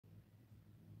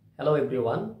Hello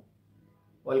everyone,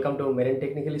 welcome to Marine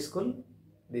Technical School.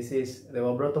 This is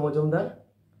Devabrat Majumdar.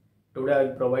 Today I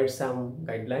will provide some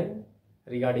guideline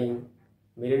regarding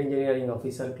Marine Engineering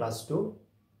Officer Class 2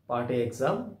 Part A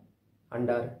exam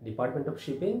under Department of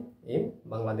Shipping in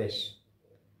Bangladesh.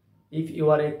 If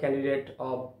you are a candidate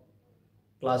of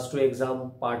Class 2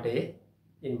 exam Part A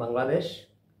in Bangladesh,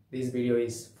 this video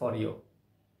is for you.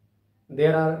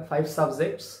 There are 5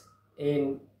 subjects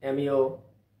in MEO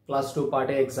Class 2 Part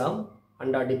A exam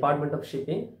under Department of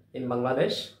Shipping in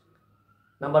Bangladesh.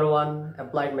 Number 1,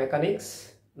 Applied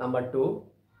Mechanics. Number 2,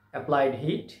 Applied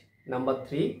Heat. Number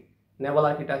 3, Naval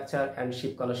Architecture and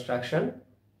Ship Construction.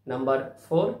 Number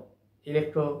 4,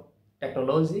 Electr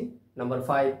Technology. Number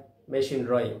 5, Machine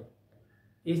Drawing.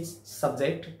 Each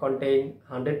subject contains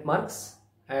 100 marks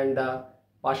and the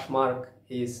pass mark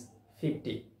is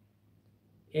 50.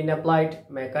 In Applied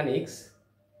Mechanics,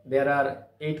 there are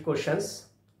 8 questions.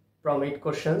 From 8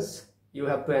 questions, you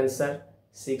have to answer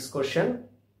 6 questions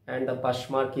and the pass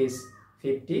mark is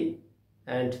 50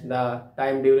 and the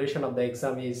time duration of the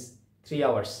exam is 3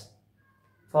 hours.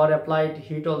 For Applied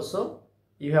Heat also,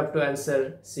 you have to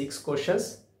answer 6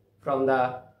 questions from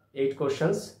the 8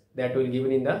 questions that will be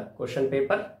given in the question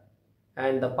paper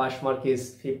and the pass mark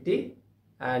is 50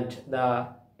 and the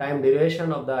time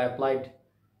duration of the Applied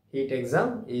Heat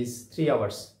exam is 3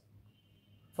 hours.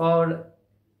 For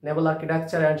Naval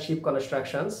Architecture and Ship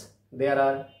Constructions, there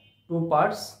are 2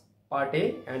 parts, Part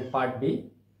A and Part B.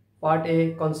 Part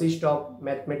A consists of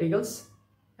mathematicals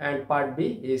and Part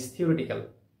B is theoretical.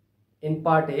 In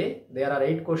Part A, there are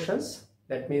 8 questions,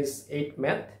 that means 8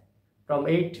 math. From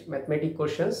 8 mathematics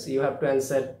questions, you have to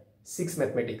answer 6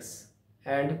 mathematics.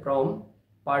 And from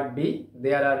Part B,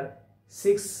 there are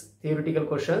 6 theoretical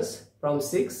questions. From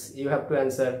 6, you have to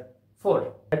answer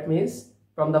 4. That means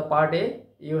from the Part A,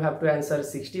 you have to answer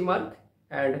 60 marks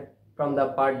and from the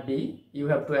Part B, you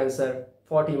have to answer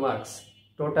 40 marks.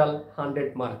 Total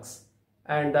 100 marks.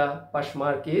 And the pass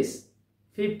mark is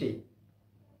 50.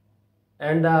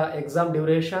 And the exam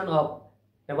duration of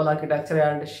Naval Architecture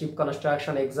and Ship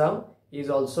Construction exam is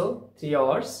also 3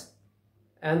 hours.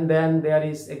 And then there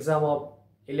is exam of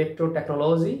Electr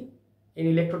Technology. In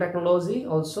Electr Technology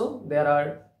also there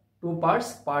are 2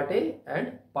 parts, Part A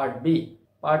and Part B.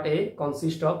 Part A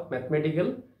consists of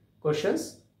mathematical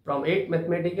questions. From 8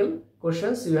 mathematical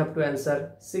questions, you have to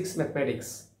answer 6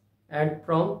 mathematics. And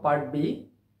from Part B,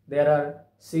 there are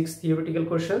 6 theoretical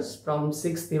questions. From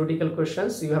 6 theoretical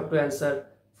questions, you have to answer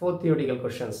 4 theoretical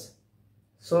questions.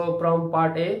 So from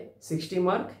Part A, 60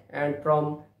 mark and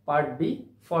from Part B,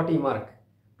 40 mark.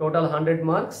 Total 100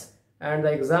 marks and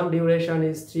the exam duration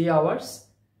is 3 hours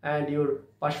and your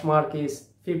pass mark is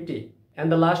 50.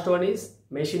 And the last one is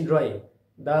machine drawing.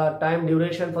 The time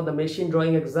duration for the machine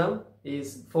drawing exam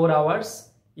is 4 hours.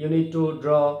 You need to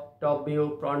draw top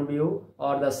view, front view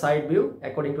or the side view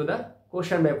according to the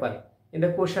question paper. In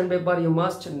the question paper, you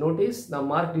must notice the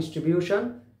mark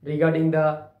distribution regarding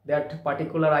that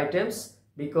particular items,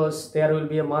 because there will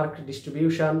be a mark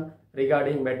distribution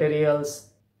regarding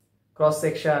materials, cross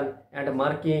section and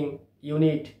marking,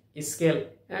 unit, scale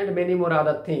and many more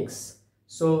other things.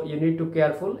 So you need to be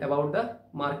careful about the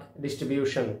mark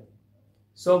distribution.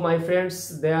 So my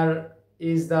friends, there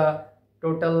is the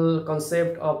total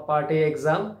concept of Part A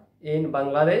exam in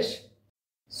Bangladesh.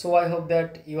 So I hope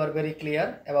that you are very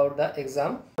clear about the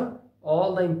exam.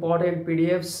 All the important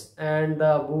PDFs and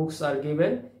the books are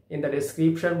given in the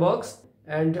description box,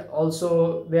 and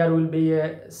also there will be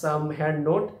some hand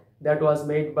note that was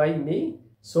made by me.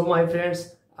 So my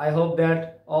friends, I hope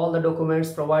that all the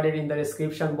documents provided in the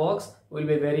description box will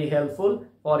be very helpful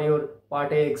for your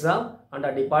Part A exam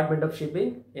under Department of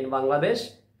Shipping in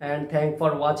Bangladesh. And thanks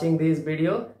for watching this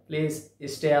video. Please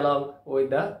stay along with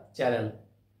the channel.